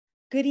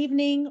Good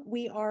evening.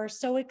 We are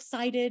so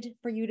excited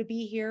for you to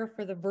be here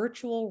for the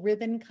virtual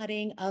ribbon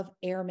cutting of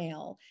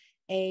AirMail,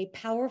 a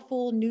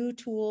powerful new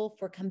tool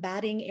for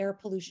combating air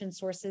pollution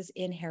sources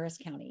in Harris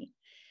County.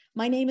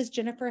 My name is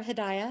Jennifer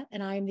Hedaya,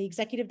 and I am the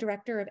Executive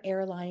Director of Air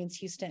Alliance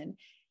Houston.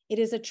 It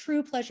is a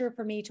true pleasure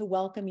for me to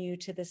welcome you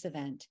to this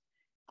event.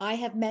 I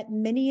have met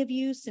many of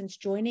you since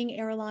joining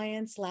Air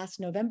Alliance last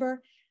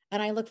November,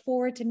 and I look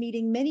forward to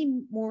meeting many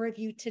more of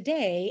you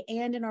today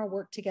and in our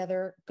work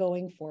together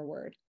going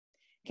forward.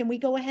 Can we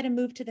go ahead and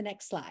move to the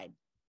next slide?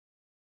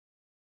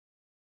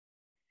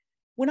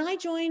 When I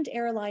joined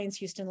Air Alliance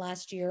Houston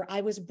last year,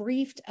 I was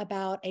briefed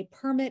about a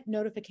permit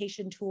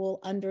notification tool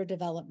under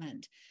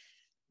development.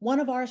 One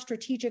of our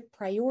strategic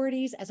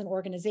priorities as an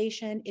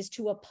organization is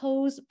to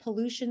oppose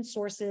pollution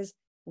sources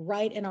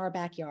right in our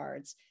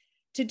backyards.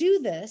 To do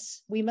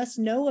this, we must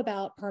know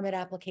about permit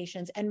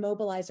applications and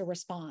mobilize a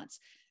response.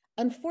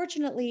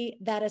 Unfortunately,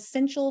 that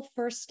essential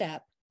first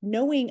step,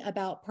 knowing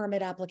about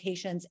permit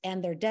applications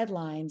and their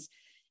deadlines,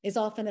 is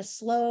often a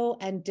slow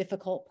and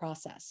difficult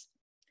process.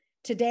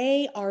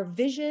 Today, our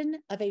vision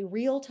of a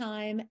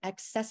real-time,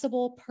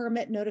 accessible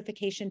permit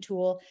notification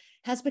tool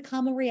has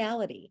become a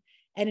reality,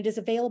 and it is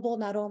available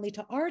not only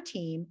to our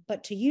team,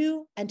 but to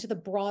you and to the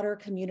broader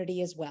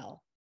community as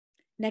well.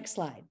 Next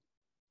slide.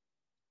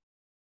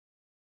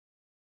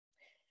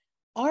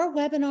 Our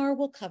webinar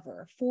will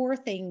cover 4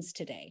 things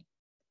today: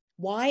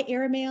 why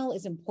AirMail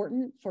is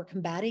important for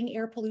combating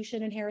air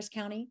pollution in Harris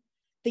County,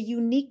 the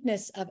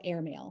uniqueness of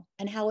AirMail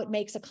and how it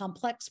makes a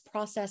complex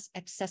process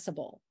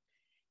accessible,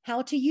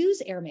 how to use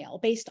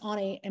AirMail based on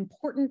an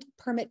important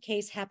permit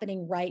case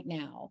happening right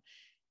now,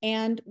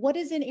 and what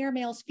is in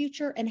AirMail's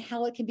future and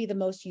how it can be the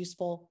most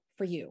useful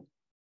for you.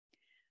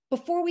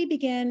 Before we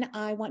begin,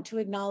 I want to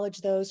acknowledge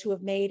those who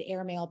have made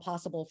AirMail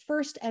possible.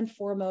 First and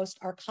foremost,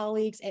 our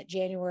colleagues at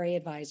January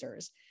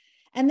Advisors,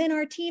 and then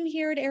our team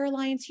here at Air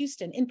Alliance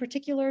Houston, in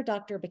particular,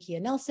 Dr.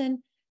 Bakia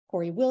Nelson,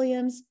 Corey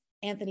Williams,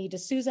 Anthony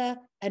D'Souza,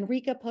 and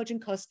Rika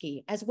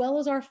Pojankowski, as well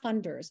as our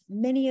funders,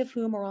 many of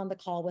whom are on the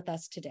call with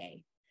us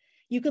today.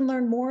 You can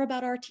learn more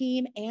about our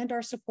team and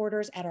our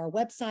supporters at our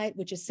website,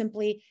 which is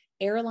simply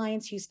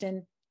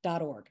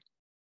airalliancehouston.org.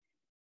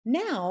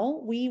 Now,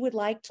 we would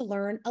like to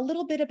learn a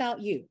little bit about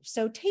you.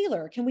 So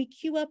Taylor, can we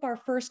queue up our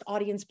first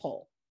audience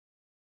poll?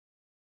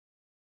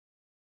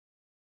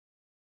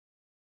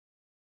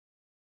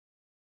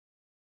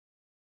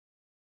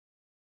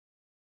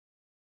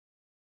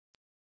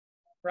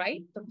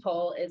 Right, the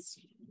poll is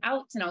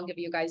out, and I'll give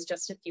you guys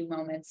just a few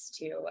moments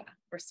to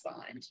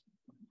respond.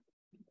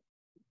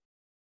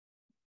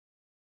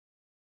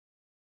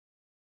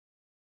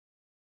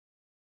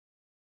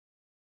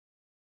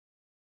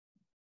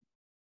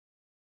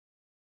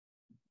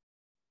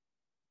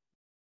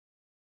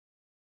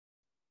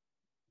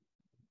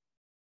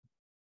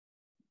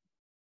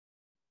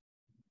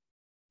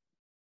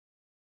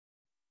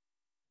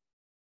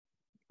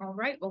 All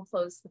right, we'll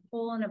close the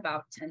poll in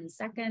about 10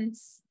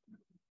 seconds.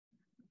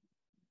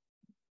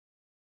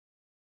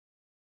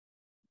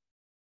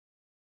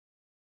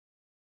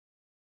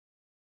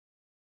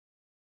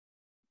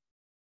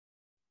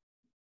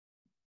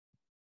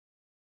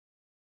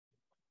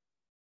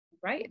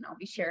 Right, and I'll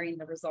be sharing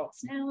the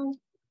results now.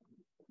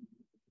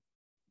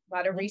 A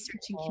lot of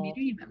researching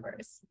community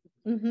members.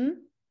 This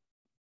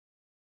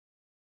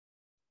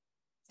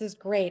is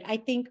great. I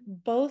think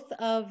both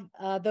of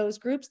those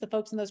groups, the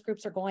folks in those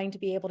groups, are going to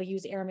be able to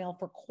use AirMail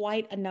for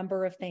quite a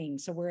number of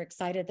things. So we're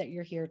excited that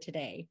you're here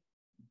today.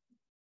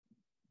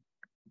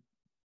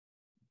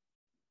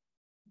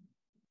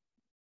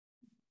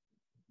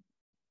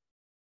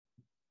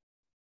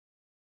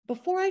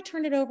 Before I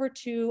turn it over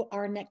to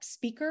our next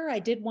speaker, I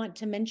did want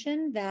to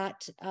mention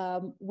that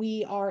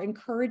we are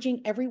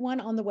encouraging everyone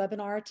on the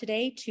webinar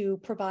today to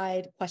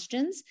provide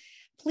questions.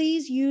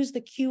 Please use the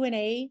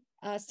Q&A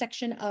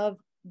section of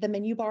the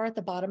menu bar at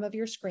the bottom of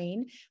your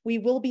screen. We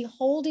will be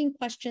holding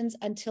questions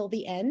until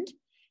the end,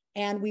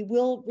 and we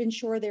will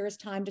ensure there is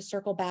time to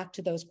circle back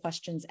to those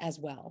questions as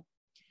well.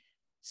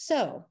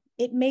 So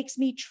it makes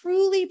me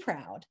truly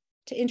proud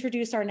to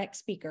introduce our next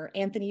speaker,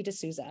 Anthony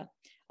D'Souza,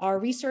 our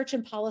research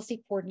and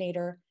policy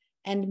coordinator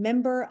and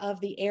member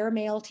of the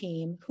AirMail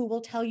team, who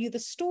will tell you the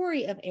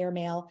story of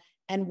AirMail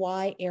and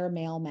why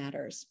AirMail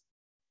matters.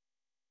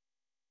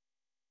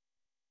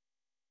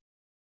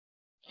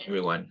 Hey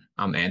everyone,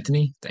 I'm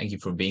Anthony. Thank you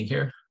for being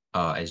here.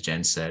 As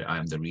Jen said,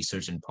 I'm the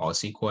research and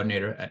policy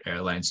coordinator at Air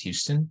Alliance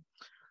Houston.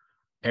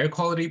 Air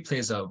quality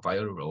plays a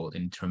vital role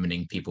in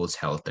determining people's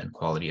health and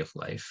quality of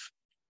life.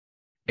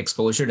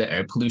 Exposure to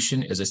air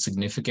pollution is a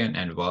significant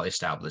and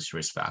well-established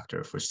risk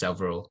factor for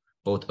several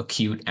both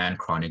acute and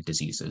chronic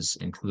diseases,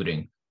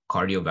 including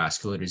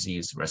cardiovascular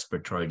disease,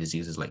 respiratory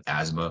diseases like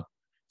asthma,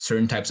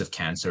 certain types of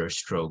cancer,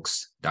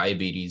 strokes,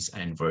 diabetes,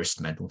 and adverse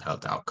mental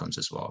health outcomes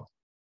as well,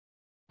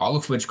 all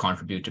of which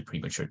contribute to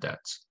premature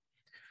deaths.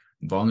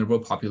 Vulnerable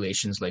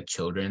populations like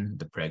children,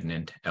 the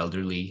pregnant,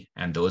 elderly,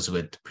 and those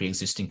with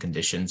pre-existing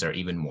conditions are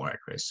even more at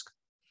risk.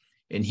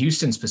 In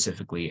Houston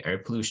specifically, air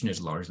pollution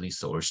is largely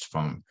sourced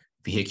from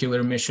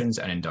vehicular emissions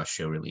and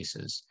industrial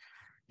releases.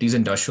 These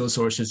industrial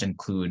sources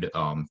include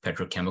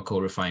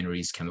petrochemical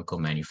refineries, chemical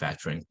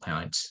manufacturing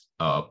plants,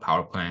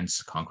 power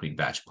plants, concrete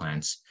batch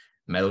plants,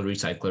 metal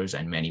recyclers,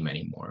 and many,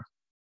 many more.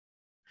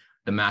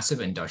 The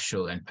massive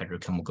industrial and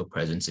petrochemical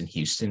presence in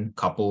Houston,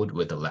 coupled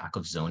with a lack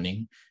of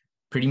zoning,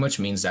 pretty much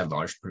means that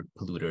large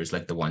polluters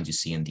like the ones you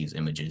see in these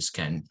images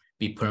can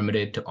be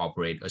permitted to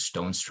operate a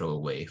stone's throw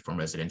away from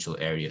residential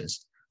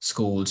areas,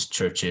 schools,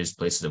 churches,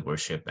 places of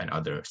worship, and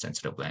other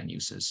sensitive land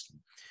uses,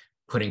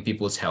 putting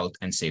people's health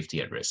and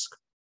safety at risk.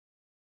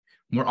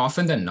 More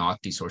often than not,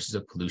 these sources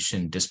of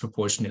pollution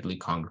disproportionately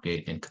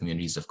congregate in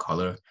communities of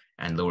color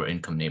and lower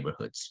income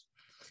neighborhoods,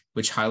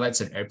 which highlights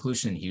that air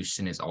pollution in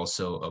Houston is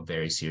also a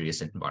very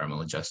serious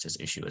environmental justice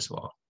issue as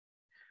well.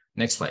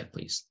 Next slide,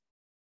 please.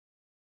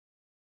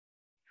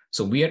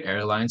 So we at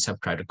Airlines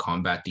have tried to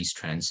combat these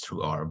trends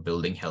through our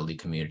Building Healthy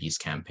Communities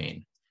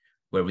campaign,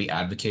 where we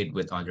advocate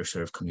with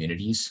underserved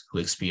communities who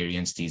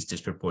experience these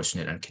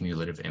disproportionate and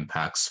cumulative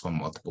impacts from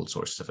multiple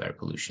sources of air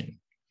pollution.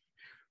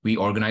 We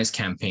organize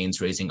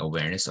campaigns raising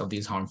awareness of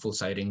these harmful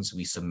sightings.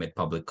 We submit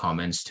public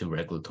comments to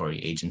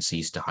regulatory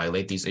agencies to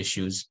highlight these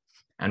issues,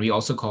 and we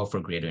also call for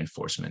greater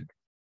enforcement.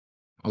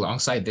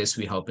 Alongside this,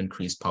 we help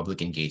increase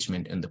public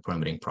engagement in the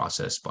permitting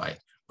process by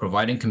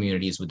providing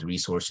communities with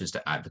resources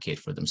to advocate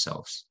for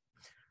themselves.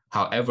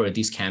 However,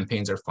 these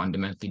campaigns are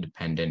fundamentally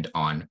dependent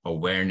on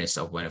awareness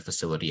of when a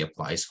facility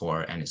applies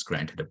for and is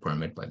granted a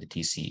permit by the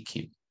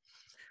TCEQ.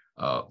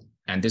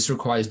 And this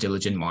requires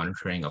diligent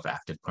monitoring of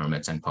active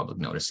permits and public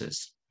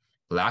notices.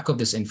 Lack of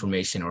this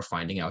information or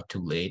finding out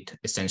too late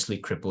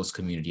essentially cripples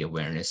community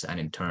awareness and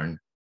in turn,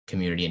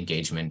 community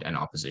engagement and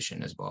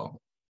opposition as well.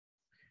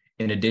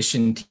 In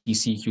addition,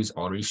 TCEQ's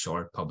already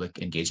short public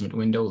engagement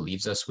window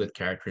leaves us with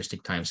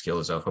characteristic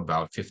timescales of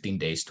about 15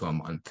 days to a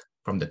month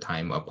from the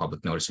time a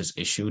public notice is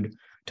issued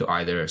to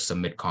either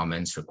submit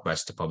comments,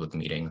 request a public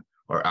meeting,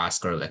 or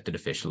ask our elected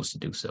officials to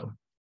do so.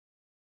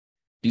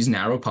 These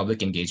narrow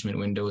public engagement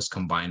windows,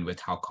 combined with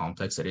how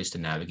complex it is to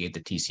navigate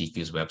the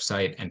TCEQ's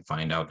website and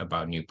find out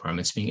about new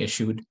permits being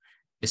issued,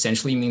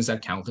 essentially means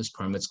that countless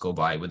permits go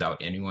by without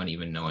anyone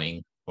even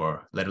knowing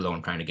or let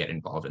alone trying to get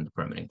involved in the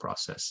permitting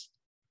process.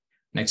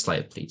 Next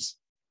slide, please.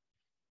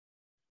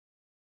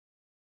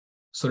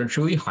 So to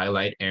truly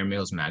highlight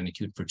AirMail's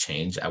magnitude for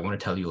change, I want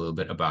to tell you a little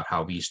bit about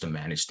how we used to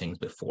manage things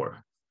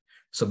before.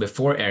 So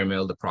before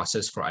AirMail, the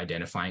process for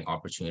identifying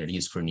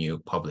opportunities for new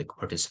public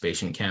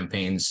participation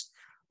campaigns,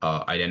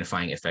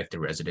 identifying affected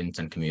residents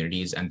and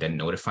communities, and then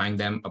notifying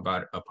them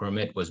about a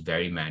permit was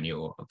very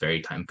manual, very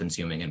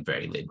time-consuming, and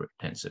very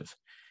labor-intensive.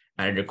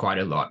 And it required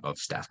a lot of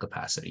staff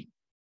capacity.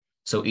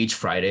 So each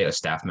Friday, a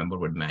staff member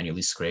would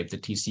manually scrape the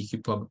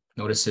TCEQ public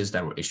notices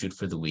that were issued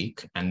for the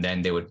week, and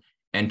then they would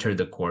enter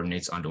the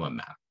coordinates onto a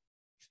map.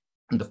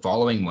 And the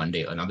following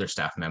Monday, another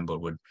staff member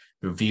would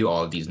review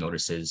all of these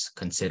notices,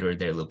 consider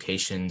their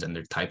locations and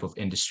their type of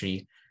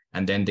industry,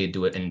 and then they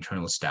do an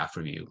internal staff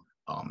review.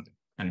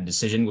 And a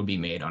decision would be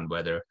made on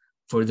whether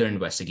further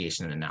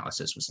investigation and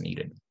analysis was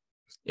needed.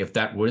 If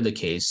that were the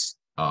case,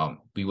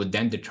 we would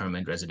then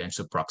determine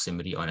residential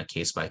proximity on a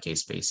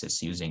case-by-case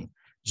basis using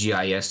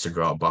GIS to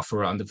draw a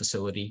buffer around the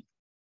facility.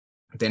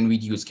 Then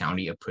we'd use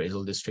county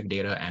appraisal district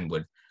data and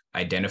would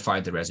identify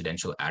the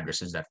residential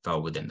addresses that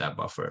fell within that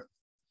buffer.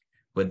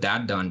 With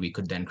that done, we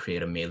could then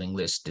create a mailing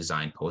list,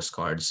 design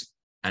postcards,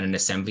 and an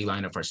assembly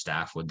line of our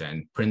staff would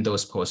then print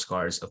those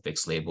postcards,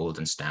 affix labels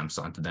and stamps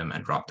onto them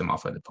and drop them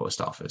off at the post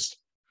office.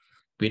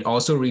 We'd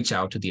also reach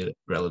out to the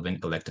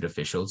relevant elected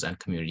officials and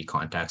community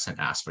contacts and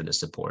ask for the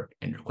support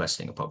in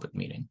requesting a public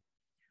meeting.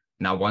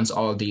 Now, once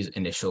all of these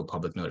initial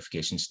public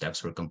notification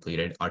steps were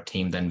completed, our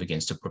team then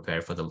begins to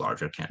prepare for the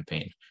larger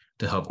campaign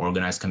to help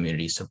organize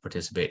communities to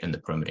participate in the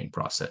permitting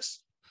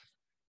process.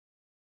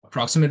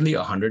 Approximately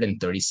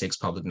 136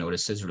 public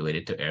notices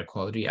related to air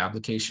quality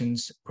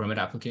permit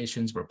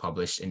applications were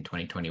published in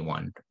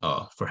 2021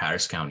 for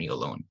Harris County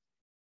alone.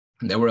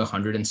 There were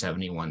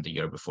 171 the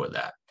year before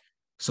that.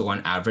 So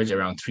on average,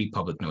 around 3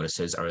 public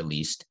notices are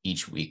released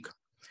each week.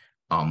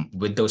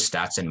 With those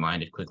stats in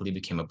mind, it quickly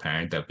became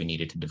apparent that we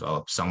needed to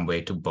develop some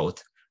way to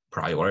both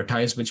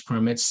prioritize which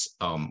permits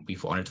we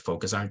wanted to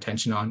focus our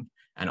attention on,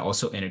 and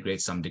also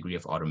integrate some degree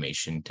of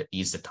automation to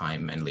ease the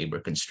time and labor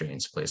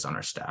constraints placed on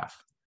our staff.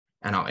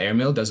 And our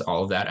AirMail does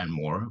all of that and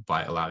more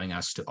by allowing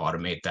us to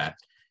automate that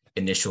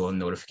initial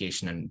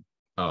notification and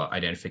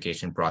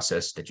identification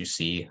process that you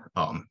see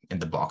in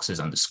the boxes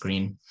on the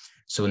screen.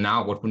 So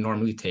now what would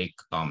normally take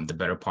the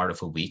better part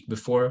of a week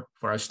before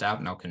for our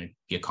staff now can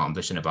be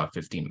accomplished in about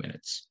 15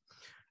 minutes.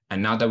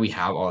 And now that we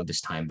have all of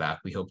this time back,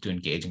 we hope to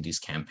engage in these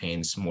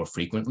campaigns more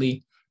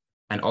frequently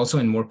and also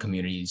in more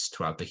communities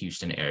throughout the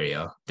Houston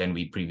area than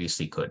we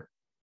previously could.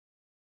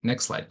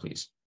 Next slide,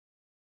 please.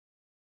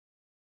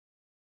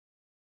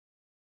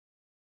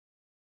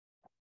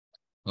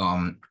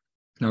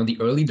 Now, the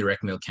early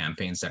direct mail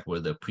campaigns that were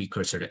the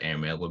precursor to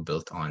AirMail were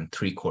built on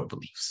 3 core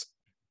beliefs.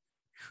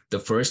 The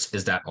first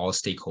is that all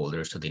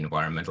stakeholders to the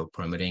environmental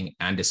permitting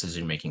and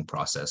decision-making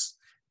process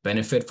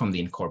benefit from the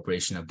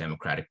incorporation of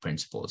democratic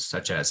principles,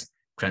 such as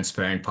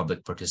transparent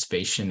public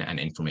participation and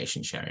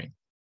information sharing.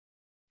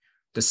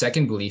 The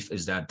second belief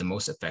is that the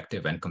most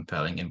effective and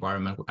compelling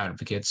environmental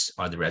advocates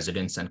are the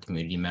residents and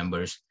community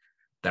members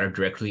that are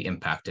directly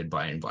impacted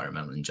by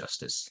environmental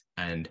injustice.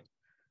 And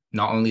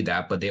not only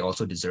that, but they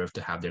also deserve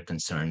to have their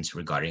concerns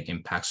regarding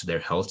impacts to their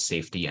health,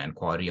 safety, and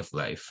quality of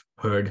life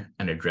heard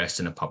and addressed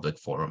in a public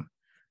forum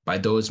by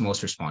those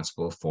most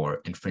responsible for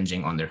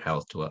infringing on their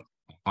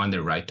on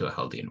their right to a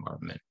healthy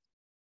environment.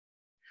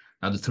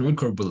 Now, the third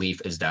core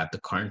belief is that the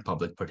current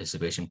public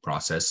participation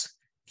process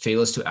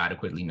fails to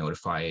adequately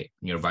notify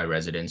nearby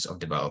residents of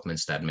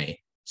developments that may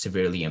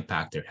severely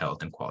impact their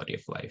health and quality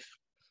of life.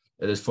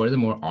 It is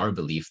furthermore our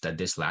belief that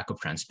this lack of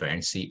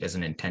transparency is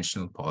an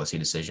intentional policy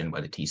decision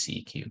by the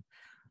TCEQ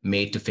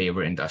made to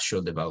favor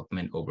industrial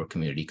development over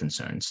community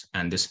concerns.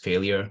 And this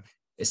failure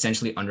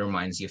essentially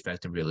undermines the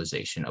effective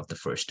realization of the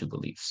first two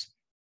beliefs.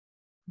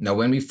 Now,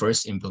 when we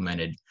first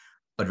implemented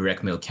a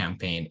direct mail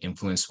campaign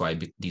influenced by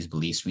these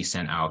beliefs, we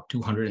sent out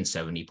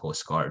 270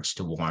 postcards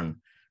to warn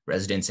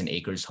residents in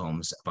Acres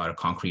homes about a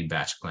concrete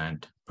batch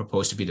plant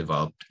proposed to be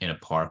developed in a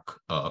park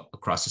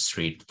across the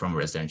street from a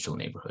residential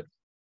neighborhood.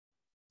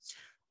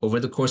 Over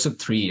the course of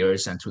 3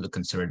 years and through the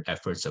concerted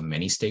efforts of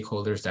many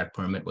stakeholders, that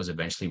permit was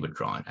eventually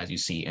withdrawn, as you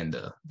see in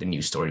the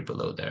news story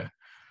below there,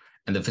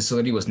 and the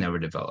facility was never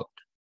developed.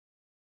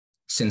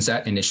 Since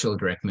that initial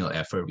direct mail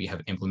effort, we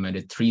have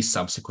implemented 3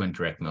 subsequent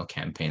direct mail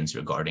campaigns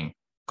regarding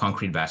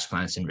concrete batch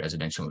plants in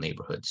residential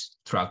neighborhoods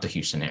throughout the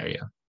Houston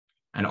area.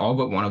 And all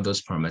but one of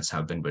those permits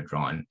have been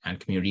withdrawn, and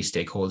community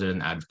stakeholders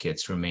and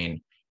advocates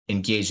remain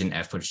engaged in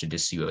efforts to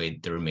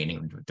dissuade the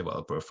remaining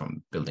developer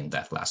from building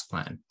that last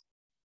plant.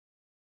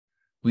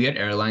 We at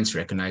Airlines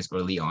recognized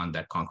early on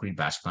that concrete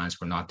batch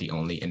plants were not the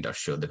only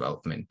industrial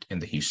development in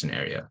the Houston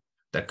area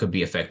that could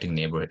be affecting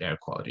neighborhood air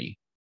quality.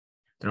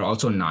 There are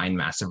also 9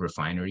 massive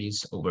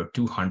refineries, over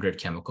 200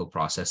 chemical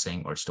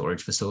processing or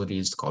storage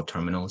facilities called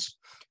terminals,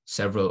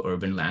 several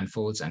urban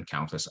landfills, and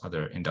countless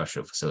other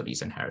industrial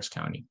facilities in Harris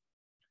County.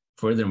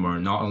 Furthermore,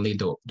 not only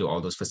do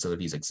all those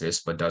facilities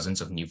exist, but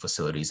dozens of new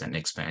facilities and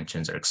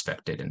expansions are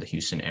expected in the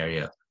Houston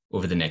area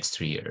over the next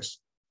 3 years.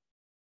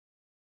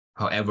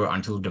 However,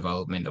 until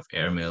development of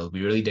AirMail,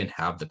 we really didn't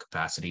have the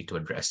capacity to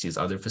address these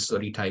other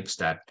facility types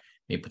that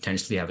may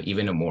potentially have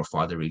even a more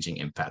farther-reaching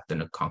impact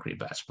than a concrete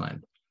batch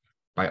plant.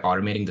 By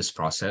automating this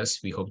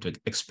process, we hope to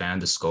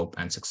expand the scope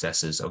and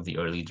successes of the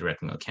early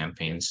direct mail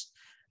campaigns.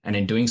 And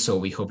in doing so,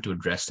 we hope to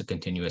address the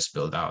continuous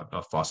build-out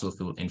of fossil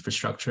fuel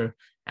infrastructure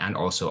and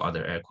also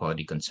other air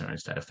quality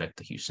concerns that affect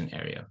the Houston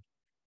area.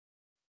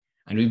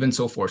 And we've been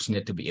so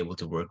fortunate to be able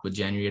to work with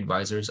January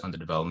advisors on the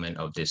development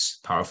of this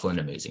powerful and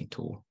amazing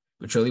tool,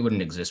 which really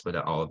wouldn't exist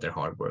without all of their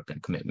hard work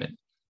and commitment.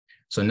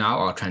 So now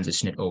I'll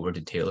transition it over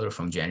to Taylor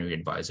from January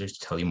advisors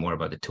to tell you more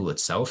about the tool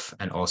itself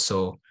and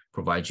also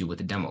provide you with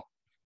a demo.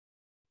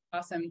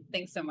 Awesome.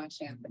 Thanks so much,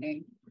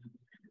 Anthony.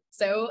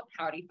 So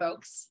howdy,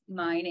 folks.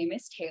 My name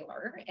is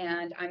Taylor,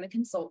 and I'm a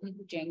consultant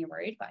with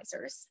January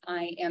Advisors.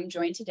 I am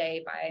joined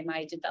today by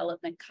my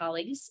development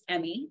colleagues,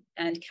 Emmy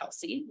and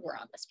Kelsey, who are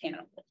on this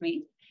panel with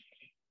me.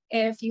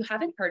 If you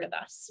haven't heard of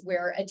us,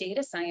 we're a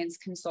data science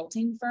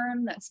consulting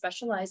firm that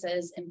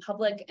specializes in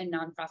public and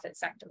nonprofit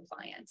sector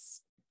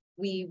clients.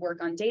 We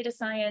work on data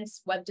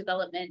science, web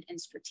development, and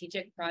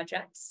strategic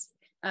projects.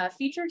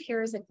 Featured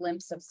here is a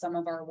glimpse of some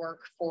of our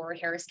work for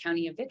Harris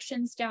County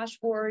Evictions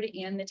Dashboard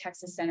and the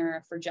Texas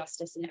Center for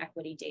Justice and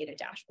Equity data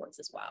dashboards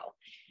as well.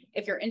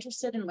 If you're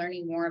interested in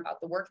learning more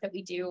about the work that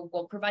we do,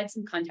 we'll provide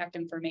some contact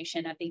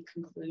information at the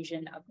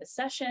conclusion of the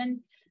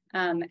session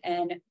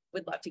and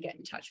would love to get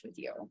in touch with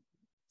you.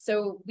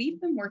 So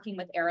we've been working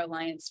with Air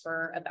Alliance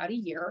for about a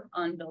year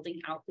on building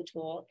out the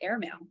tool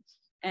AirMail.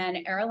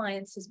 And Air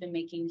Alliance has been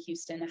making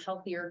Houston a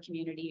healthier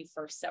community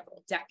for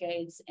several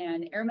decades,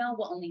 and AirMail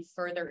will only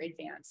further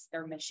advance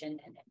their mission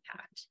and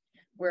impact.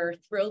 We're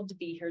thrilled to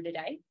be here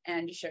today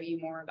and to show you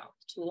more about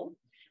the tool.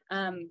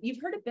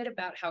 You've heard a bit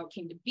about how it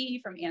came to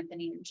be from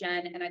Anthony and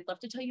Jen, and I'd love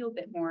to tell you a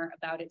bit more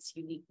about its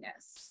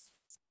uniqueness.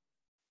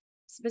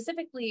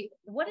 Specifically,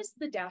 what does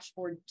the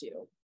dashboard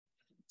do?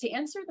 To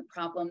answer the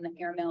problem that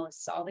AirMail is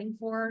solving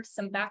for,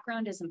 some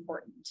background is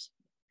important.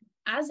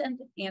 As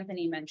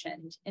Anthony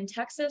mentioned, in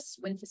Texas,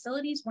 when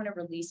facilities want to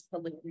release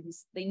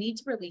pollutants, they need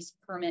to release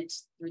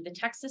permits through the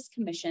Texas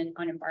Commission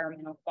on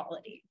Environmental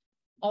Quality,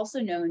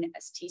 also known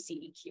as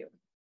TCEQ.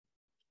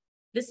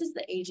 This is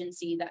the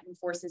agency that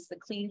enforces the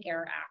Clean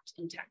Air Act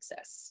in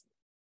Texas.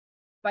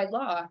 By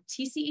law,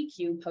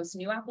 TCEQ posts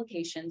new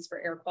applications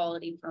for air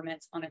quality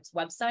permits on its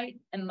website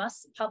and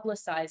must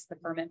publicize the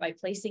permit by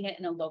placing it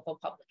in a local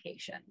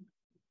publication.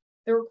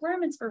 The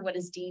requirements for what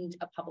is deemed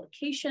a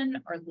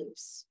publication are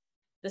loose.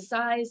 The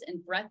size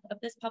and breadth of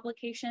this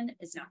publication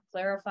is not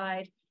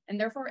clarified, and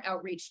therefore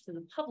outreach to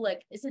the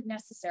public isn't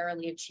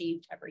necessarily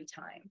achieved every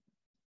time.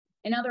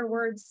 In other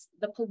words,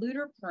 the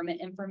polluter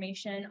permit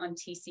information on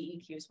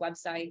TCEQ's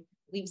website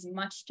leaves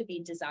much to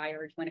be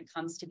desired when it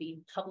comes to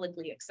being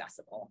publicly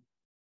accessible.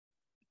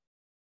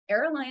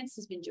 Air Alliance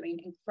has been doing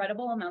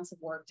incredible amounts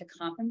of work to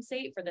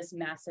compensate for this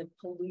massive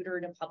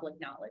polluter to public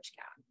knowledge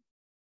gap.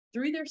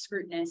 Through their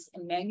scrutinous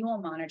and manual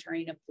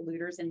monitoring of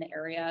polluters in the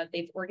area,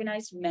 they've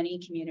organized many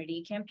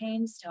community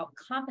campaigns to help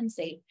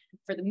compensate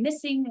for the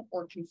missing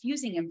or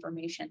confusing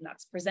information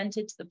that's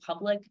presented to the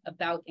public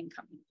about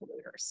incoming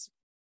polluters.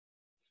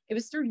 It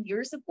was through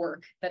years of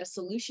work that a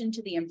solution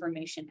to the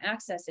information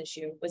access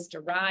issue was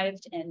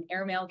derived and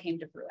AirMail came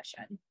to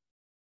fruition.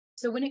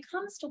 So when it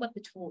comes to what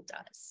the tool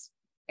does,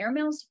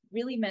 AirMail's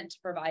really meant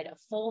to provide a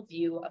full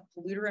view of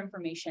polluter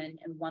information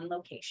in one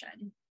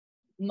location,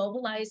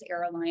 mobilize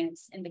Air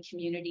Alliance in the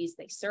communities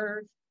they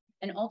serve,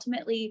 and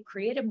ultimately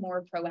create a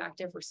more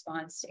proactive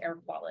response to air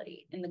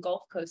quality in the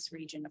Gulf Coast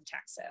region of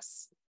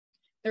Texas.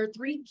 There are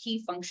three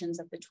key functions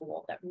of the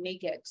tool that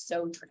make it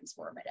so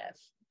transformative.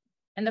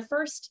 And the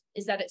first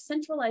is that it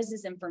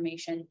centralizes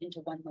information into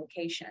one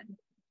location.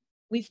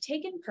 We've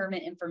taken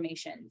permit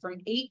information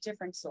from 8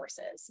 different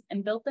sources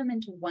and built them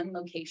into one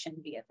location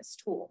via this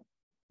tool.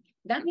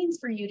 That means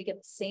for you to get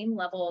the same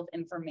level of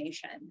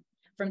information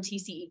from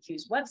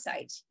TCEQ's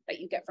website that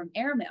you get from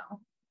AirMail,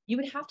 you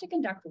would have to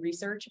conduct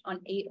research on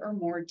 8 or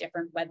more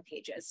different web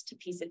pages to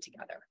piece it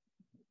together.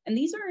 And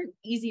these aren't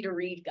easy to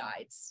read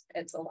guides.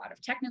 It's a lot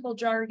of technical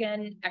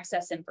jargon,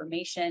 excess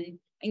information,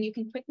 and you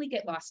can quickly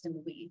get lost in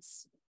the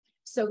weeds.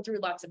 So through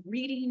lots of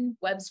reading,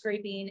 web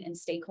scraping, and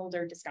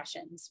stakeholder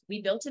discussions,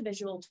 we built a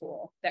visual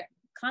tool that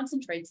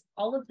concentrates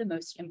all of the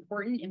most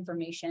important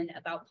information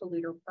about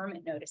polluter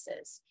permit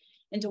notices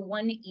into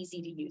one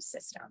easy-to-use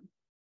system.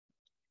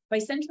 By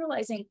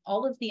centralizing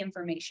all of the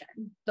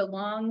information, the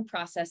long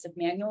process of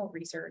manual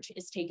research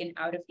is taken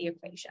out of the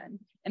equation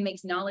and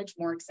makes knowledge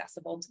more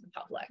accessible to the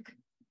public.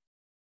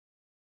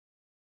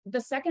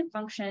 The second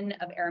function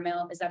of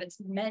AirMail is that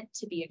it's meant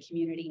to be a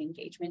community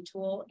engagement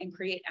tool and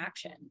create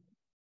action.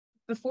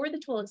 Before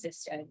the tool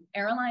existed,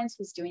 Air Alliance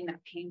was doing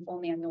that painful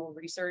manual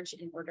research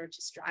in order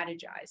to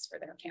strategize for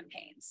their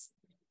campaigns.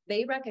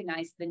 They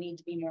recognized the need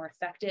to be more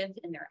effective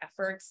in their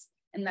efforts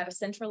and that a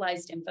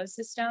centralized info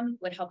system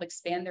would help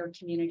expand their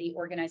community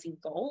organizing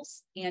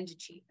goals and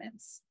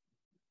achievements.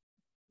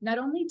 Not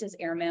only does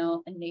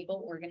AirMail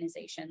enable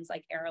organizations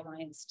like Air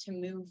Alliance to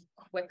move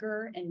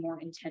quicker and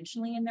more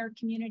intentionally in their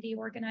community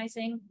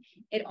organizing,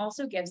 it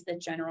also gives the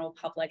general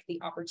public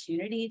the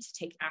opportunity to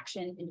take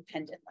action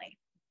independently.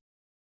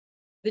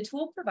 The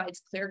tool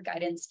provides clear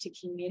guidance to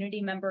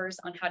community members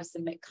on how to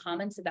submit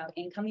comments about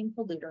incoming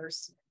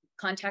polluters,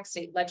 contact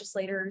state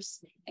legislators,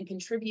 and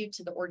contribute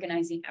to the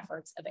organizing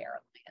efforts of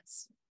Air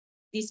Alliance.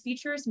 These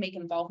features make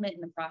involvement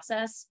in the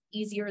process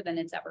easier than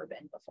it's ever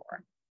been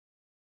before.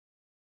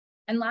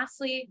 And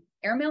lastly,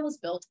 AirMail was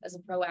built as a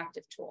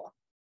proactive tool.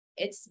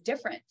 It's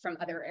different from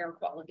other air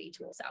quality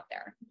tools out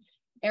there.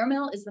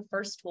 AirMail is the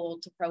first tool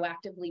to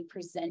proactively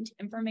present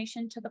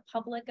information to the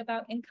public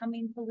about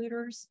incoming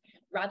polluters,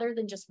 rather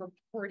than just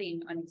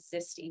reporting on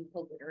existing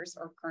polluters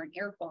or current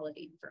air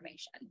quality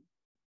information.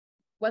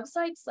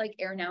 Websites like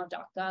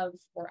airnow.gov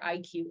or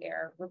IQ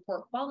Air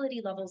report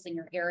quality levels in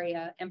your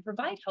area and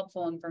provide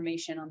helpful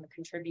information on the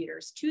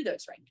contributors to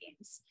those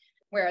rankings,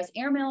 whereas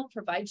AirMail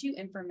provides you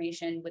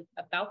information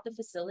about the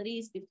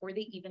facilities before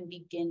they even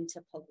begin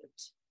to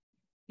pollute.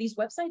 These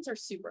websites are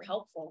super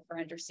helpful for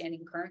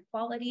understanding current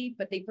quality,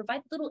 but they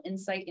provide little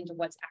insight into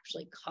what's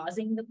actually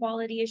causing the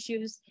quality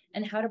issues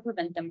and how to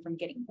prevent them from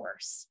getting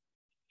worse.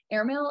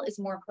 AirMail is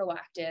more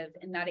proactive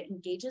in that it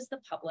engages the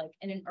public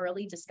in an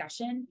early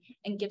discussion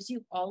and gives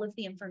you all of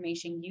the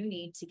information you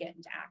need to get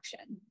into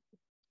action.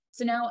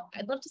 So now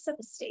I'd love to set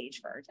the stage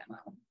for our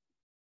demo.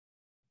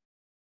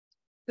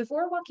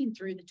 Before walking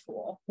through the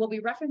tool, we'll be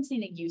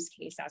referencing a use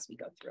case as we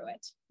go through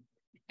it.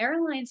 Air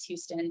Alliance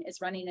Houston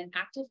is running an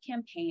active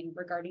campaign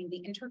regarding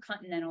the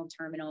intercontinental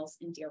terminals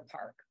in Deer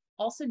Park,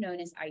 also known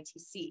as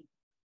ITC.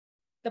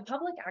 The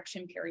public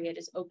action period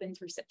is open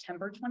through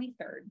September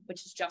 23rd,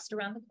 which is just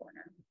around the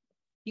corner.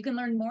 You can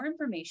learn more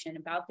information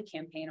about the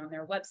campaign on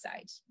their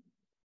website.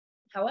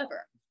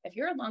 However, if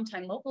you're a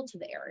longtime local to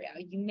the area,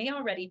 you may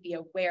already be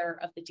aware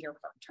of the Deer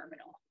Park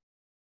terminal.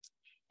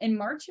 In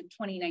March of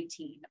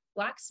 2019,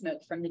 black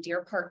smoke from the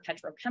Deer Park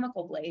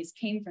petrochemical blaze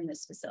came from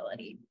this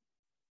facility.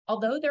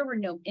 Although there were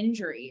no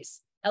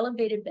injuries,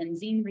 elevated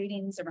benzene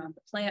readings around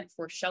the plant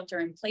forced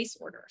shelter-in-place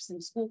orders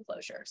and school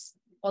closures,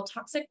 while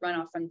toxic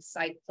runoff from the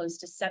site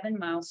closed a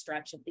 7-mile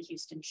stretch of the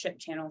Houston Ship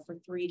Channel for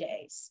 3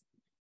 days.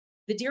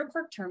 The Deer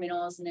Park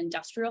terminal is an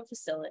industrial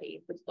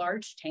facility with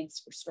large tanks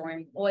for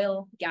storing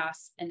oil,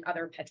 gas, and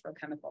other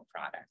petrochemical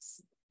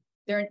products.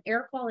 They're an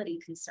air quality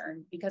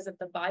concern because of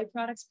the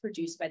byproducts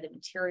produced by the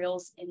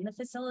materials in the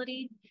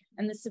facility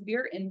and the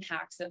severe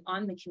impacts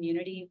on the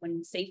community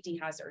when safety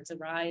hazards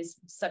arise,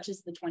 such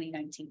as the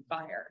 2019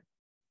 fire.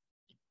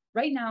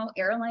 Right now,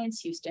 Air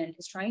Alliance Houston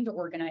is trying to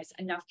organize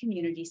enough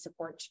community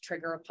support to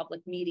trigger a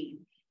public meeting,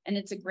 and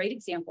it's a great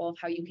example of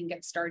how you can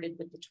get started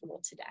with the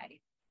tool today.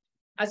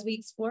 As we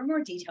explore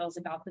more details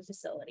about the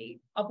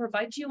facility, I'll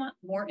provide you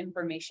more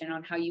information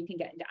on how you can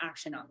get into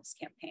action on this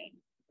campaign.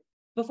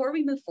 Before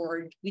we move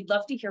forward, we'd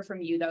love to hear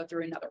from you though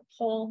through another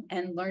poll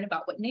and learn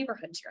about what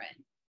neighborhoods you're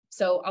in.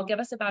 So I'll give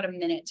us about a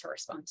minute to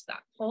respond to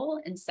that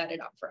poll and set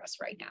it up for us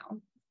right now.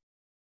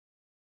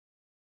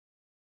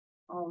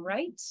 All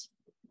right,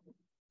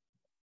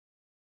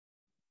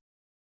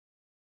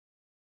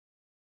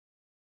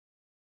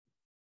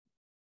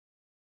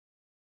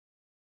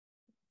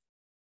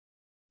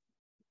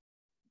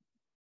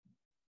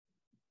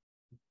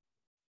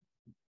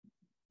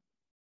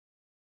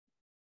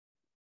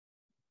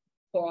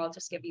 Cool, I'll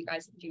just give you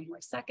guys a few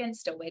more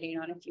seconds, still waiting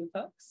on a few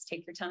folks.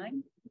 Take your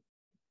time.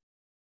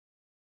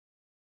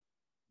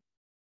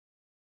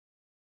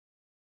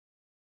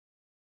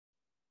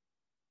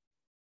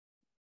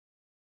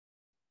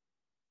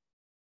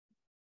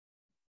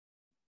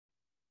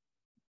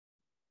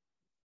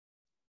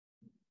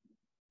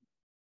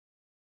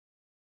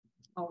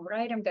 All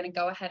right, I'm going to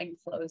go ahead and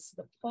close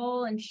the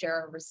poll and share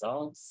our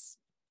results.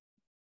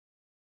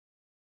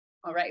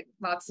 All right,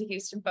 lots of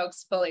Houston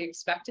folks fully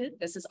expected.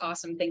 This is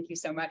awesome. Thank you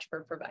so much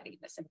for providing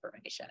this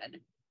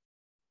information.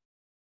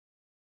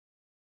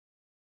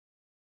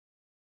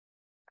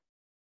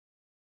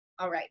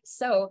 All right,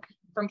 so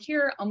from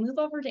here, I'll move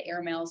over to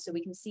AirMail so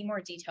we can see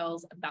more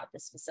details about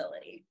this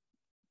facility.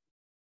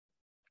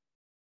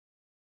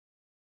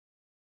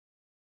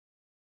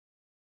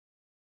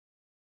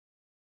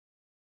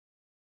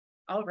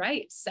 All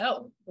right,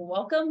 so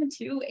welcome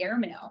to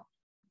AirMail.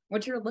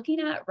 What you're looking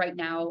at right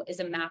now is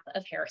a map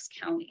of Harris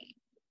County.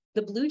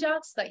 The blue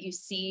dots that you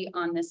see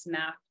on this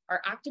map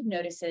are active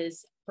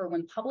notices for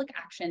when public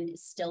action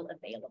is still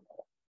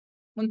available.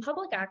 When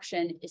public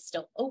action is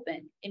still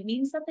open, it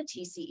means that the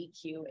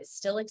TCEQ is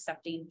still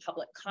accepting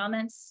public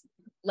comments.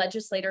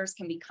 Legislators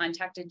can be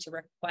contacted to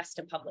request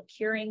a public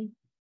hearing,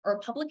 or a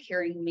public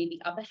hearing may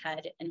be up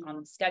ahead and on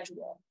the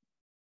schedule.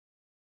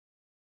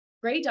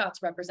 Gray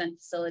dots represent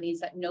facilities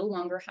that no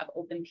longer have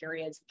open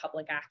periods of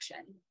public action.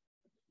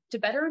 To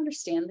better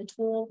understand the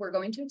tool, we're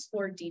going to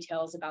explore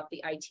details about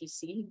the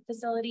ITC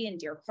facility in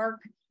Deer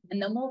Park,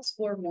 and then we'll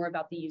explore more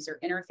about the user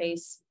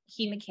interface,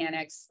 key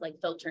mechanics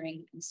like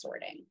filtering and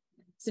sorting.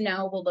 So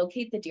now we'll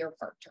locate the Deer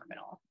Park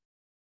terminal.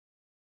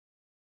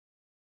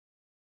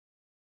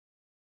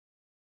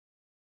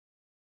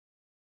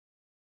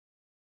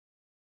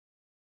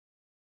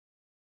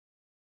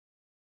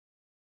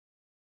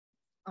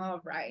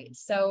 All right,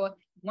 so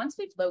once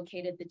we've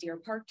located the Deer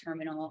Park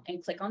terminal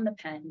and click on the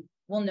pen,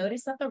 we'll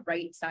notice that the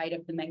right side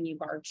of the menu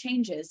bar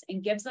changes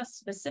and gives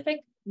us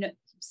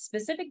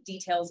specific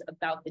details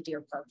about the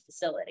Deer Park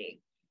facility.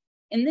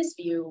 In this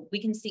view, we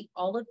can see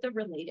all of the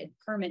related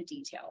permit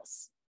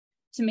details.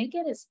 To make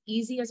it as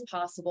easy as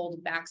possible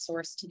to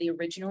backsource to the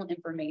original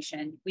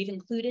information, we've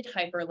included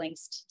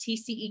hyperlinks to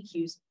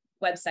TCEQ's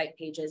website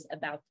pages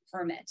about the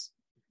permit.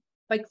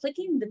 By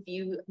clicking the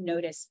View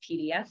Notice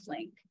PDF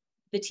link,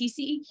 the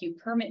TCEQ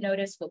permit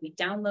notice will be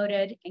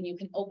downloaded and you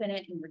can open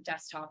it in your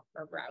desktop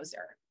or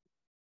browser.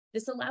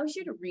 This allows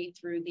you to read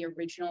through the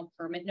original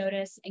permit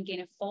notice and gain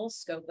a full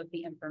scope of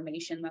the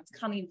information that's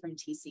coming from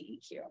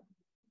TCEQ.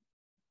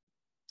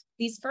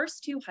 These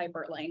first two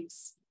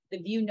hyperlinks, the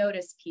View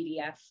Notice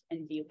PDF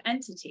and View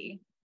Entity,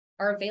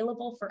 are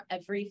available for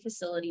every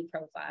facility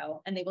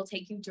profile, and they will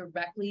take you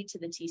directly to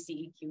the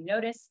TCEQ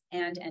notice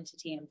and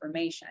entity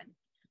information.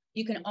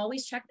 You can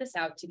always check this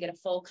out to get a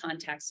full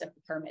context of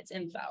the permit's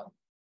info.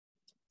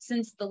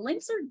 Since the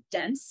links are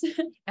dense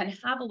and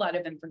have a lot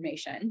of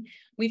information,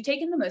 we've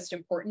taken the most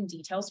important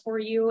details for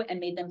you and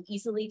made them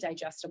easily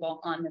digestible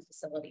on the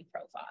facility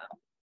profile.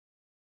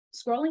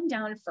 Scrolling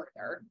down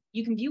further,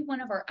 you can view one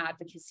of our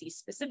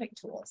advocacy-specific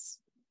tools.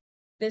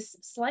 This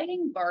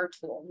sliding bar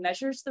tool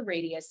measures the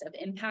radius of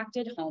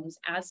impacted homes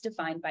as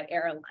defined by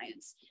Air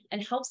Alliance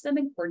and helps them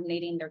in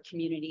coordinating their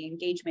community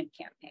engagement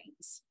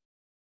campaigns.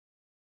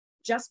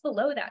 Just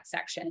below that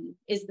section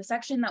is the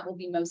section that will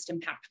be most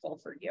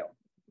impactful for you.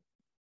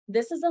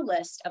 This is a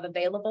list of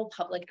available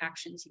public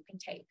actions you can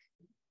take.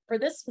 For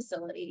this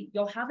facility,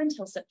 you'll have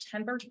until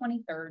September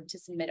 23rd to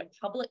submit a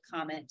public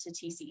comment to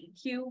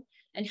TCEQ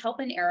and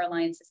help in Air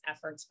Alliance's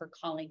efforts for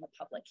calling a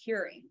public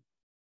hearing.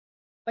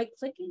 By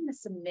clicking the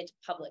Submit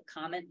Public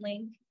Comment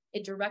link,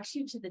 it directs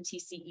you to the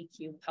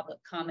TCEQ public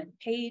comment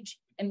page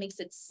and makes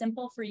it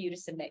simple for you to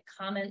submit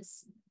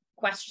comments,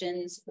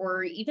 questions,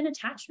 or even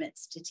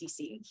attachments to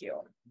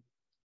TCEQ.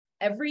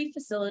 Every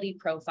facility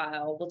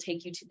profile will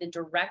take you to the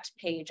direct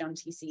page on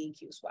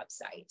TCEQ's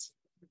website.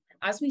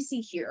 As we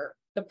see here,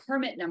 the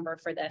permit number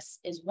for this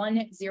is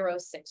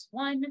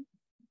 1061,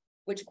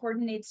 which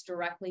coordinates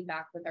directly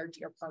back with our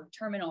Deer Park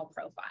terminal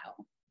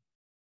profile.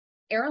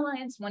 Air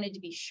Alliance wanted to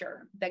be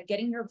sure that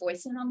getting your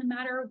voice in on the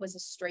matter was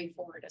as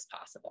straightforward as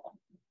possible.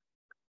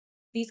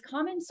 These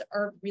comments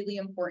are a really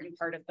important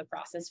part of the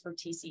process for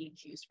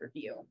TCEQ's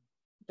review.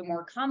 The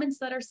more comments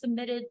that are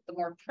submitted, the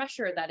more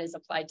pressure that is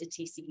applied to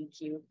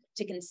TCEQ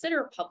to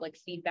consider public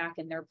feedback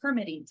in their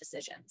permitting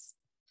decisions.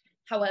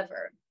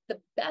 However,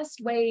 the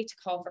best way to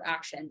call for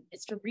action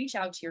is to reach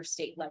out to your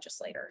state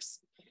legislators.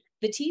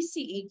 The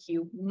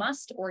TCEQ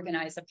must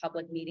organize a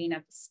public meeting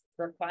at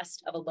the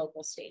request of a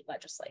local state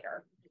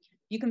legislator.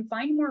 You can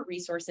find more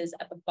resources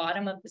at the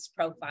bottom of this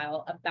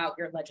profile about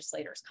your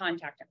legislator's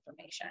contact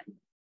information.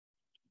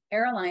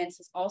 Air Alliance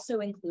has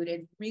also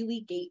included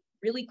really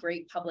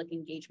great public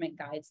engagement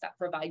guides that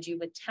provide you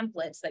with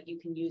templates that you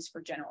can use for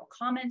general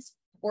comments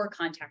or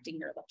contacting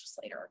your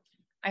legislator.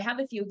 I have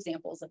a few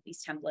examples of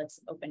these templates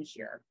open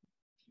here.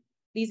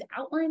 These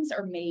outlines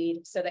are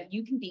made so that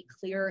you can be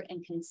clear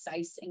and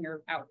concise in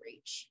your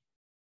outreach.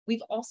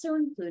 We've also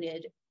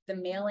included the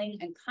mailing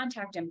and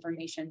contact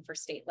information for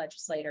state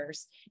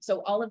legislators,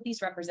 so all of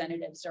these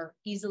representatives are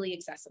easily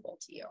accessible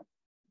to you.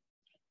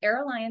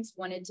 Air Alliance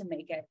wanted to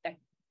make it that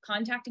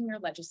contacting your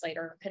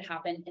legislator could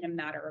happen in a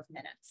matter of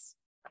minutes.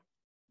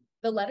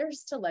 The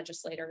letters to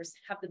legislators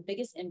have the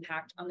biggest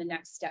impact on the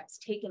next steps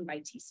taken by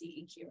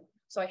TCEQ.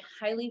 So I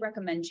highly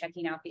recommend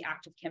checking out the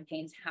active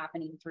campaigns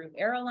happening through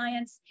Air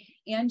Alliance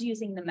and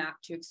using the map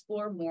to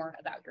explore more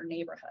about your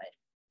neighborhood.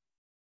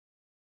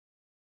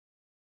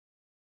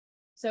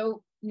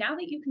 So now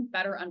that you can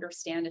better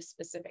understand a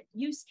specific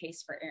use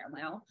case for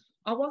AirMail,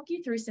 I'll walk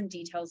you through some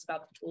details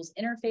about the tool's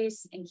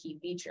interface and key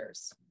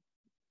features.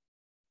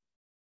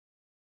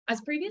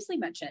 As previously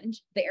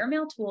mentioned, the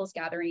AirMail tool is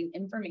gathering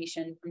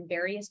information from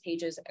various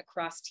pages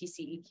across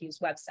TCEQ's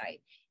website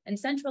and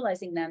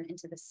centralizing them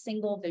into the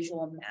single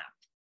visual map.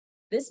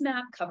 This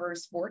map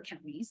covers 4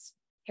 counties: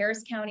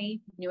 Harris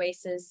County,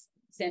 Nueces,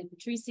 San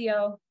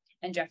Patricio,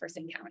 and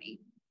Jefferson County.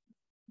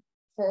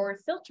 For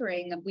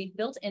filtering, we've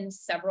built in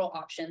several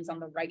options on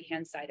the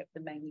right-hand side of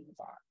the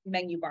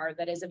menu bar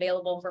that is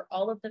available for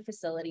all of the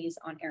facilities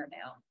on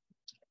AirMail.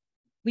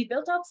 We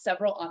built out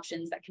several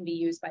options that can be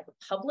used by the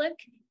public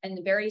and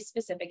the very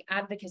specific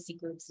advocacy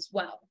groups as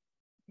well.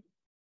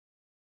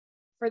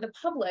 For the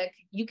public,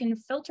 you can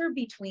filter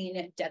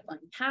between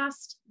deadline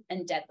passed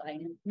and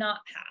deadline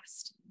not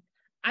passed.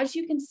 As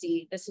you can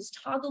see, this is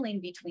toggling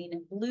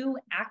between blue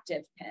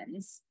active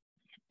pins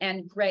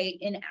and gray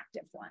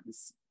inactive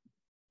ones.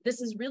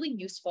 This is really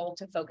useful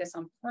to focus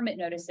on permit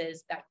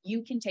notices that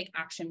you can take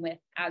action with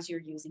as you're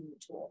using the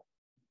tool.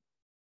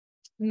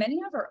 Many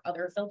of our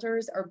other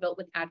filters are built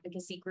with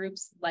advocacy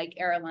groups like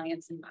Air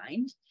Alliance in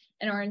mind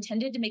and are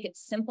intended to make it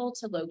simple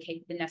to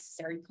locate the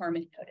necessary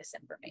permit notice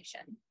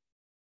information.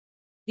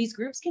 These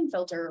groups can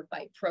filter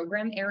by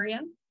program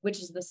area, which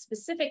is the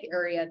specific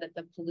area that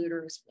the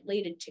polluter is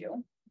related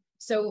to.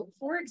 So,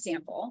 for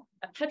example,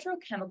 a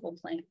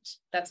petrochemical plant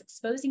that's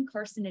exposing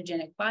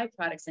carcinogenic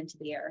byproducts into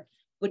the air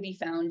would be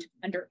found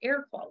under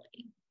air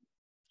quality,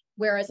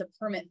 whereas a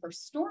permit for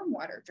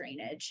stormwater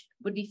drainage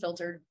would be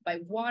filtered by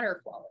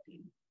water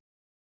quality.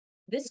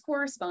 This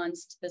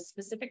corresponds to the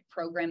specific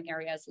program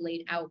areas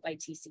laid out by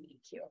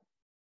TCEQ.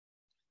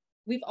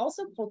 We've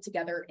also pulled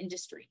together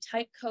industry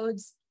type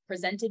codes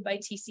presented by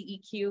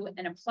TCEQ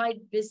and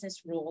applied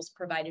business rules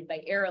provided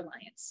by Air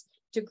Alliance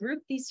to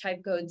group these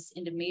type codes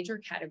into major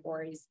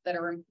categories that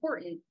are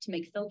important to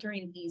make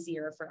filtering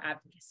easier for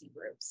advocacy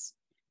groups.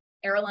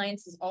 Air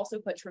Alliance has also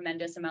put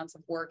tremendous amounts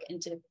of work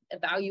into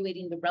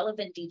evaluating the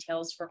relevant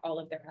details for all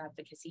of their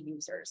advocacy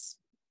users.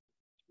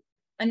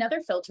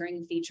 Another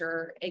filtering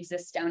feature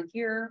exists down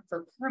here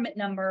for permit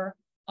number,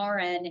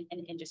 RN,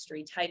 and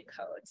industry type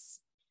codes.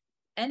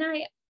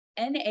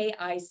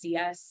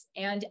 NAICS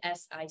and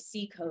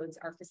SIC codes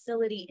are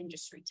facility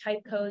industry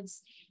type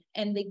codes,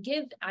 and they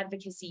give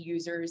advocacy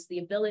users the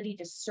ability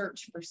to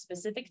search for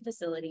specific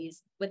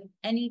facilities with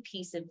any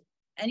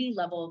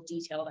level of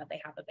detail that they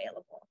have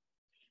available.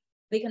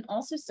 They can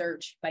also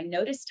search by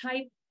notice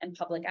type and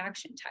public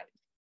action type.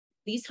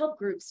 These help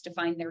groups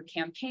define their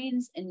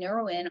campaigns and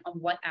narrow in on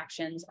what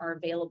actions are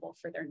available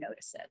for their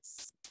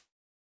notices.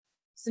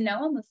 So now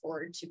I'll move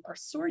forward to our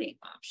sorting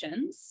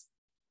options.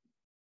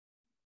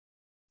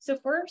 So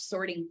for our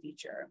sorting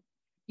feature,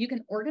 you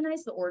can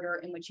organize the order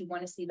in which you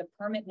want to see the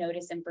permit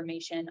notice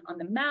information on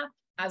the map,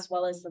 as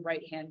well as the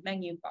right-hand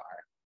menu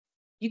bar.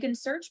 You can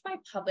search by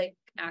public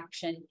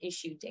action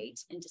issue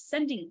date in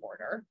descending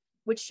order,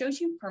 which shows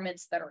you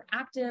permits that are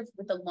active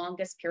with the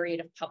longest period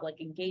of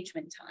public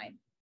engagement time.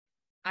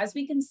 As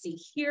we can see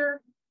here,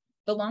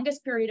 the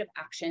longest period of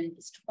action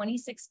is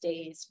 26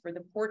 days for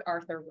the Port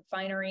Arthur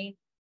refinery.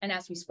 And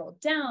as we scroll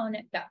down,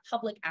 that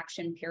public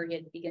action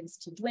period begins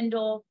to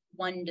dwindle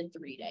 1 to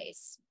 3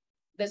 days.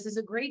 This is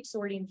a great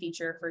sorting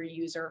feature for a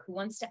user who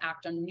wants to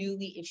act on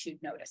newly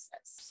issued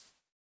notices.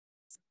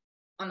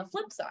 On the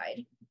flip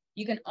side,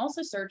 you can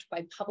also search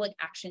by public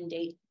action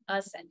date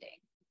ascending.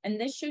 And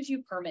this shows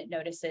you permit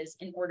notices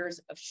in orders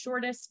of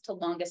shortest to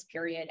longest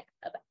period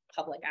of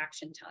public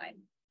action time.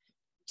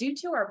 Due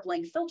to our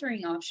blank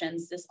filtering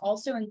options, this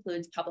also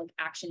includes public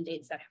action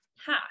dates that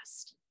have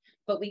passed,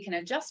 but we can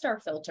adjust our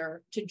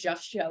filter to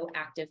just show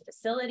active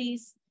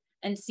facilities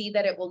and see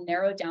that it will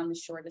narrow down the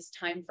shortest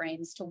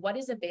timeframes to what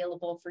is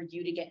available for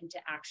you to get into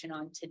action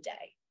on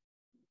today.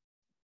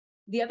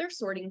 The other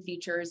sorting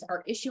features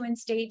are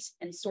issuance date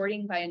and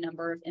sorting by a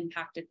number of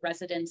impacted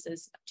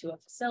residences to a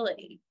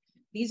facility.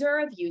 These are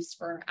of use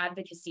for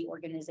advocacy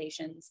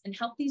organizations and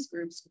help these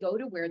groups go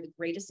to where the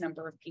greatest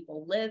number of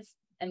people live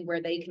and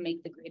where they can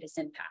make the greatest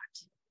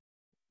impact.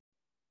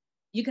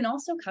 You can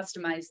also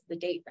customize the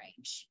date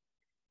range.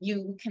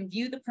 You can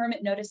view the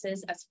permit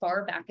notices as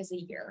far back as a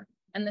year,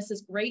 and this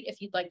is great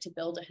if you'd like to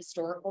build a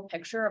historical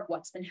picture of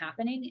what's been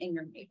happening in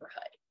your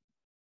neighborhood.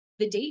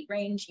 The date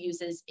range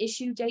uses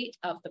issue date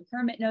of the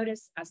permit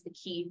notice as the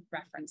key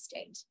reference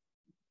date.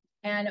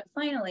 And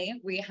finally,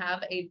 we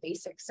have a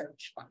basic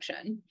search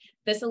function.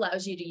 This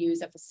allows you to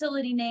use a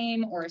facility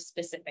name or a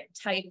specific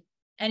type,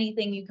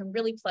 anything. You can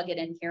really plug it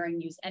in here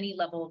and use any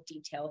level of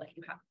detail that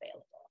you have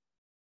available.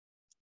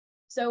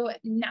 So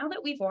now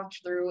that we've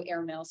walked through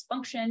AirMail's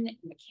function and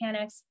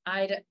mechanics,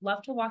 I'd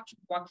love to walk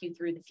you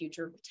through the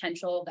future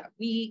potential that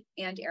we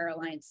and Air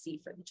Alliance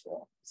see for the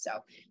tool. So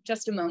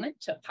just a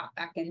moment to pop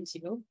back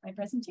into my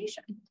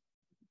presentation.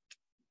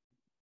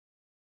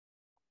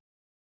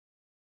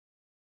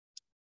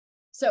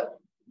 So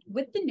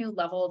with the new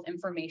level of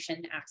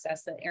information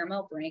access that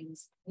AirMail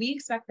brings, we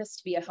expect this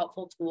to be a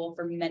helpful tool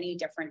for many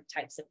different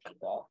types of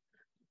people.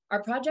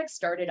 Our project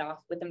started off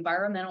with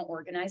environmental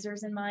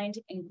organizers in mind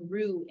and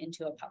grew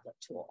into a public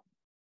tool.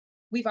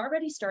 We've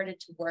already started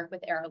to work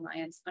with Air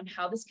Alliance on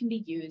how this can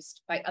be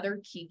used by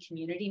other key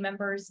community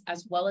members,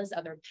 as well as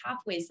other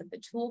pathways that the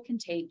tool can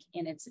take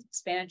in its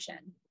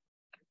expansion.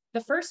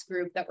 The first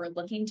group that we're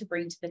looking to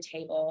bring to the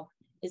table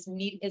is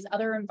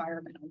other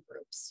environmental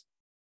groups.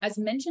 As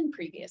mentioned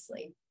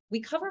previously, we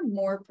cover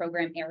more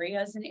program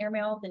areas in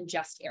AirMail than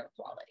just air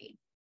quality.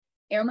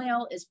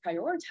 AirMail is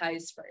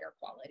prioritized for air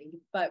quality,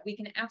 but we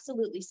can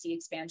absolutely see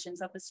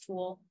expansions of this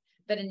tool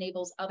that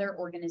enables other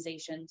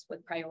organizations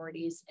with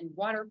priorities in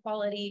water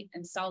quality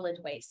and solid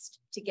waste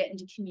to get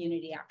into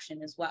community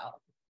action as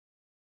well.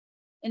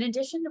 In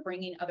addition to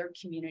bringing other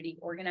community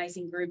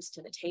organizing groups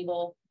to the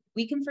table,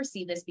 we can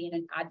foresee this being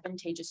an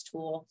advantageous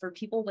tool for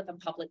people with a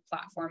public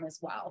platform as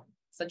well,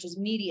 such as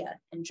media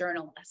and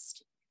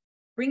journalists.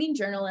 Bringing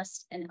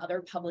journalists and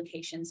other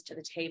publications to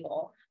the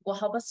table will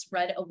help us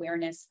spread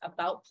awareness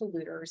about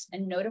polluters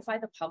and notify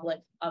the public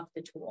of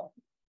the tool.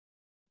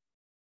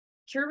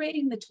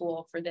 Curating the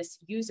tool for this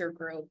user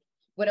group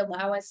would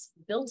allow us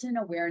built-in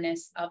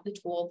awareness of the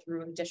tool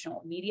through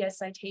additional media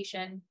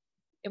citation.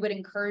 It would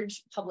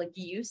encourage public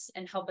use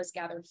and help us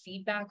gather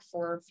feedback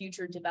for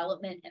future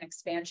development and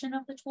expansion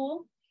of the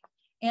tool.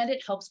 And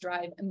it helps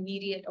drive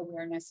immediate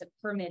awareness of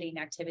permitting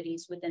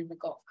activities within the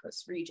Gulf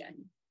Coast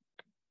region.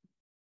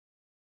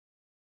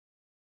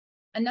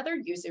 Another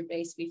user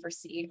base we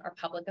foresee are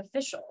public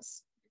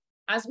officials.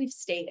 As we've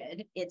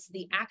stated, it's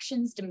the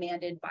actions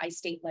demanded by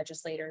state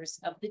legislators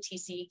of the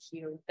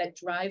TCEQ that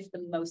drive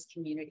the most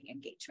community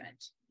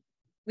engagement.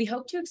 We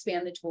hope to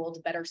expand the tool to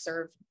better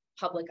serve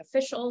public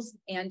officials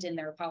and in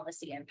their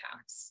policy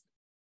impacts.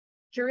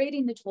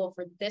 Curating the tool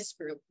for this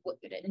group would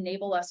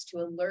enable us to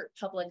alert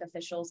public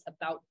officials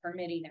about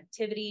permitting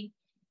activity.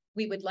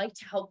 We would like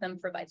to help them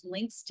provide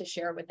links to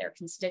share with their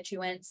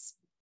constituents,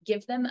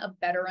 give them a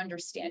better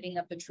understanding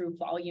of the true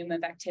volume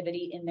of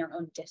activity in their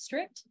own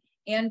district,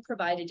 and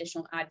provide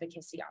additional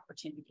advocacy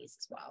opportunities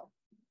as well.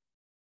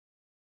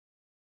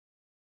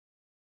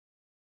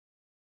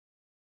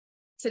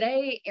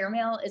 Today,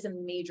 AirMail is a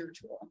major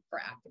tool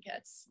for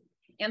advocates.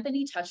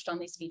 Anthony touched on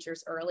these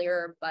features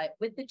earlier, but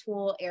with the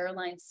tool, Air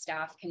Alliance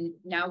staff can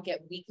now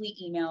get weekly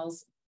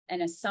emails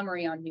and a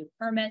summary on new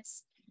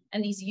permits.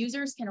 And these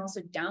users can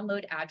also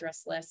download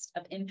address lists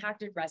of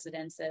impacted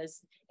residences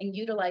and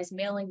utilize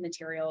mailing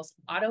materials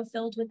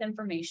auto-filled with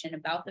information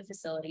about the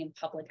facility and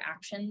public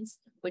actions,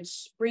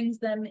 which brings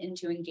them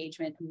into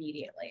engagement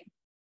immediately.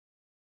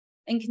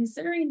 And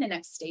considering the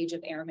next stage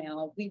of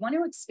AirMail, we want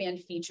to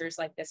expand features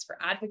like this for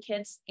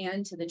advocates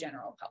and to the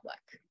general public.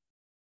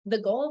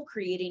 The goal of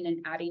creating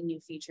and adding new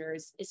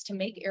features is to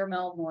make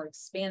AirMail more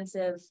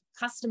expansive,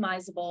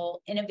 customizable,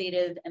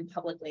 innovative, and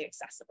publicly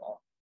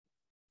accessible.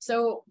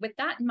 So with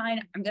that in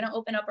mind, I'm going to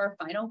open up our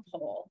final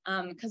poll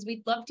because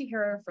we'd love to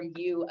hear from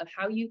you of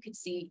how you could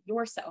see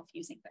yourself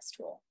using this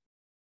tool.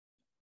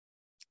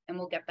 And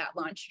we'll get that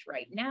launched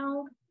right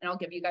now, and I'll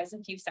give you guys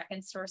a few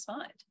seconds to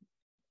respond.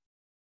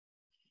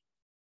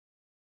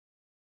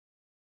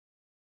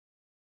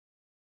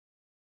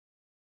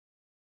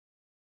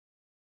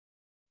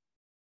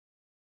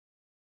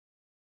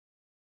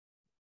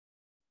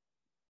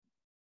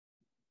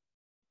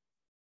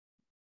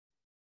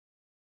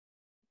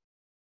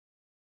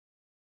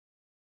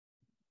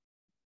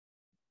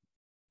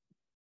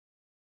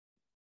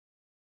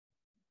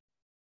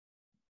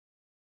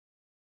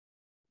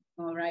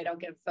 All right, I'll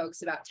give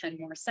folks about 10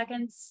 more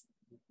seconds.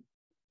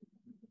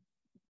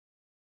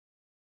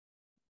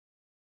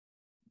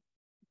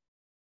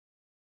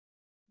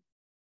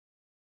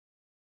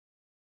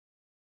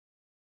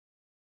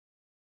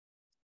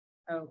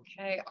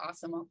 Okay,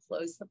 awesome. I'll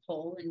close the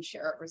poll and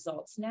share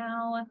results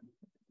now.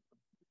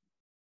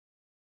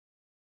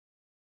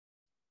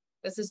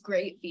 This is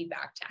great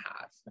feedback to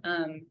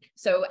have.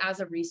 So as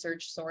a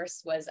research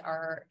source was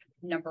our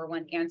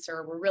 #1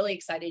 answer, we're really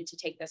excited to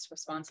take this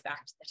response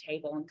back to the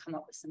table and come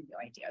up with some new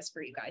ideas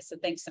for you guys. So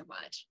thanks so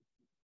much.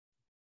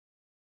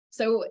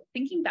 So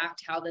thinking back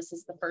to how this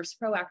is the first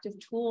proactive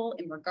tool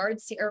in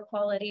regards to air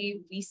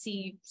quality, we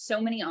see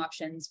so many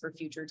options for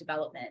future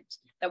development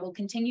that will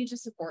continue to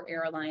support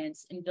Air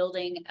Alliance in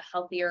building a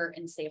healthier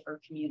and safer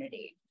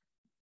community.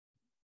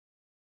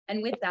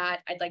 And with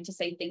that, I'd like to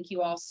say thank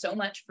you all so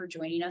much for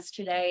joining us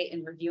today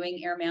in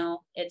reviewing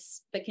AirMail.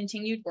 It's the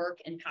continued work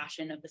and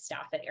passion of the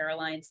staff at Air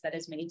Alliance that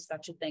has made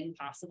such a thing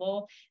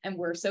possible. And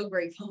we're so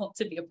grateful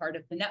to be a part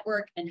of the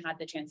network and had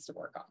the chance to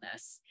work on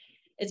this.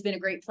 It's been a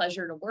great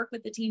pleasure to work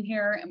with the team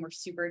here, and we're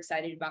super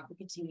excited about the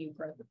continued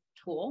growth of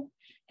the tool.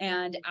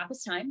 And at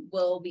this time,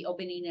 we'll be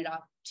opening it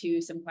up to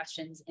some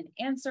questions and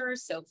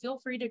answers. So feel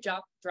free to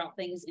drop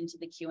things into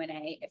the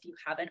Q&A if you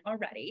haven't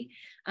already.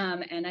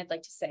 And I'd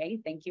like to say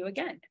thank you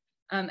again.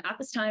 At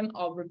this time,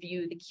 I'll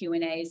review the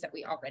Q&As that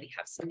we already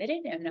have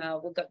submitted, and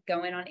we'll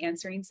go in on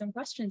answering some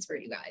questions for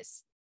you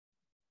guys.